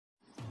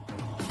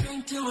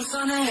Hey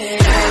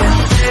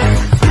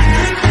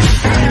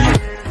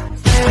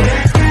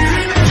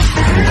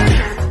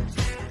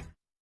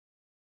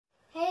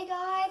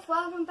guys,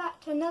 welcome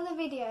back to another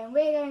video, and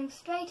we're going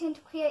straight in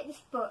to create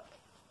this book.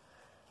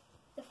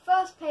 The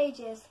first page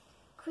is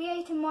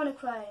create a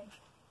monochrome.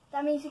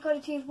 That means you've got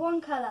to choose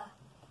one colour.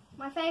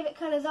 My favourite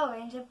colour is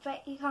orange. I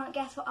bet you can't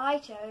guess what I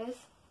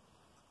chose.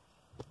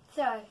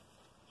 So,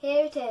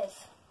 here it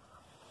is.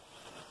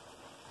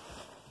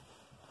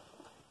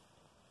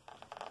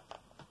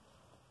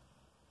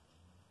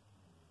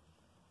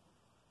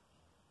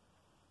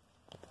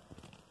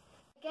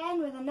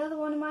 Again with another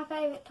one of my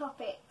favourite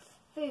topics,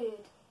 food.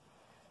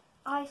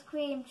 Ice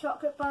cream,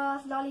 chocolate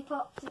bars,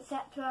 lollipops,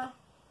 etc.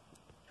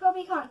 You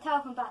probably can't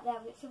tell from back there,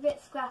 but it's a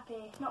bit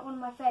scrappy, not one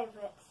of my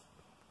favourites.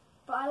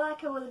 But I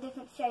like how all the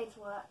different shades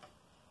work.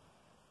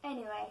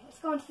 Anyway, let's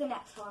go on to the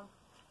next one.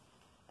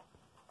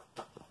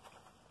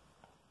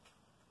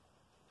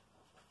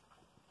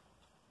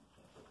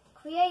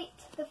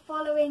 Create the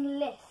following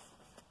list.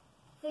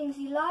 Things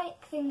you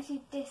like, things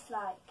you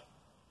dislike.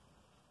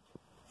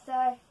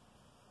 So,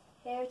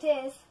 here it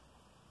is.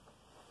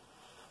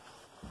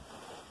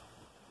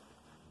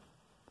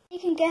 You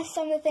can guess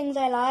some of the things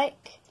I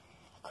like.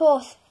 Of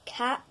course,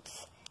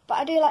 cats, but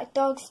I do like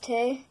dogs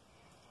too.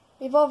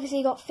 We've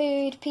obviously got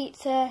food,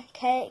 pizza,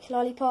 cake,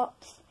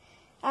 lollipops,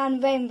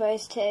 and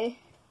rainbows too.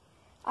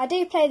 I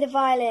do play the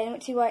violin,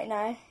 which you won't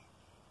know,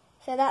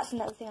 so that's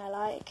another thing I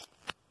like.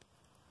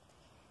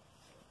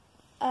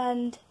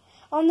 And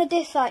on the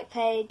dislike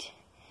page,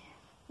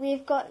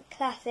 we've got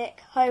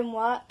classic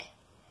homework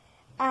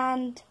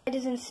and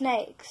spiders and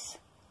snakes.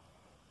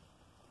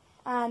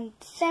 And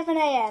 7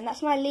 AM,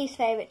 that's my least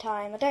favourite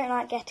time. I don't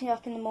like getting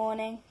up in the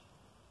morning.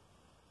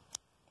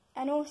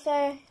 And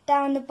also,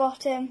 down the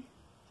bottom,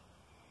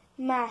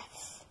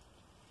 maths.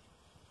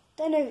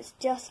 Don't know if it's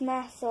just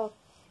maths or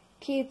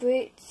cube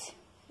roots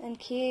and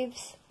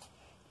cubes.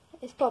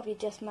 It's probably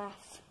just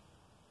maths.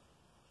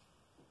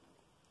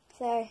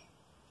 So,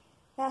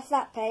 that's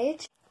that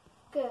page.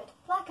 Good,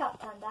 like how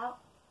it turned out.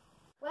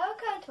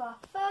 Welcome to our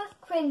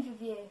first cringe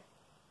review.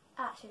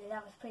 Actually,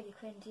 that was pretty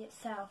cringy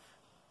itself.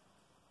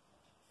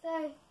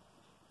 So,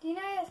 do you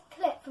know this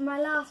clip from my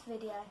last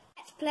video?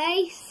 Let's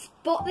play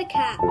Spot the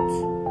Cat. Did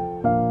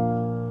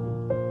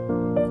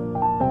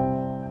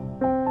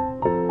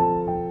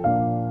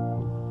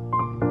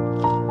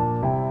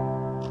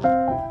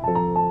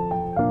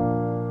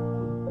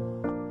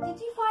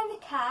you find the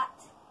cat?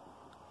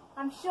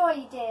 I'm sure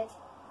you did.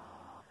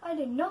 I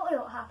did not know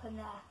what happened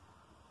there.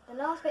 The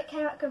last bit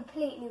came out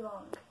completely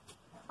wrong.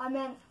 I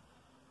meant,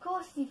 of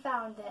course you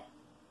found it.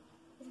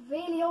 It's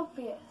really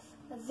obvious.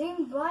 I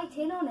zoomed right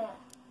in on it.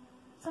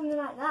 Something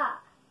like that.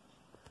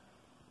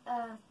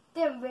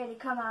 Didn't really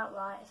come out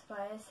right, I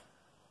suppose.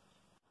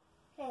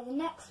 Okay, the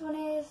next one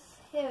is,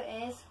 here it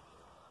is,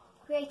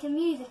 create a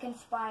music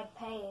inspired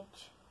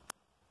page.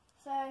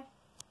 So,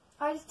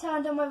 I just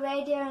turned on my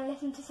radio and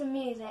listened to some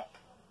music.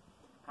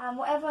 And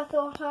whatever I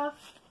thought of,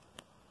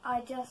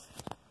 I just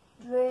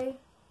drew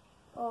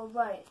or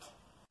wrote.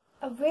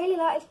 I really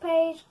like this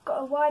page,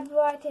 got a wide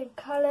variety of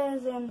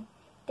colours and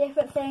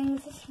different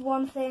things. This is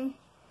one thing.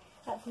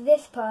 That's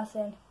this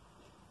person.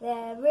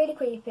 They're really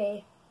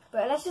creepy,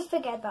 but let's just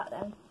forget about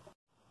them.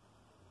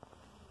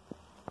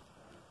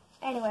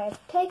 Anyway,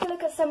 take a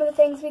look at some of the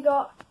things we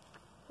got.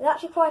 There's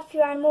actually quite a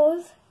few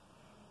animals.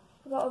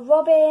 We've got a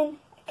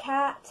robin, a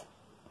cat,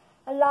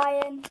 a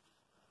lion,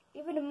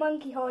 even a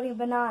monkey holding a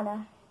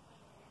banana.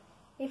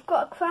 We've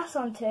got a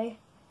croissant too,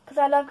 because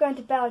I love going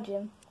to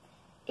Belgium,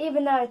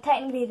 even though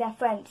technically they're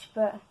French,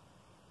 but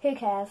who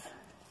cares.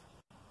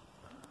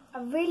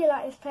 I really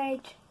like this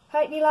page.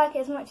 Hope you like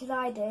it as much as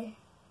I do.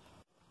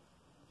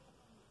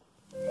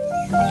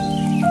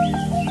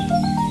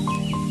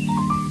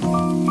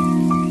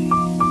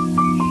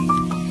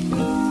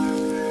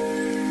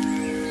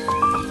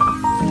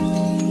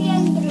 The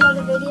end of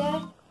another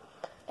video.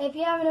 If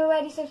you haven't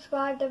already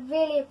subscribed, I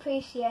really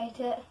appreciate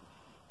it.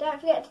 Don't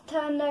forget to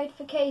turn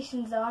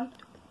notifications on.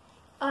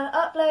 I'll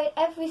upload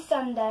every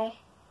Sunday.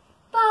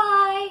 Bye!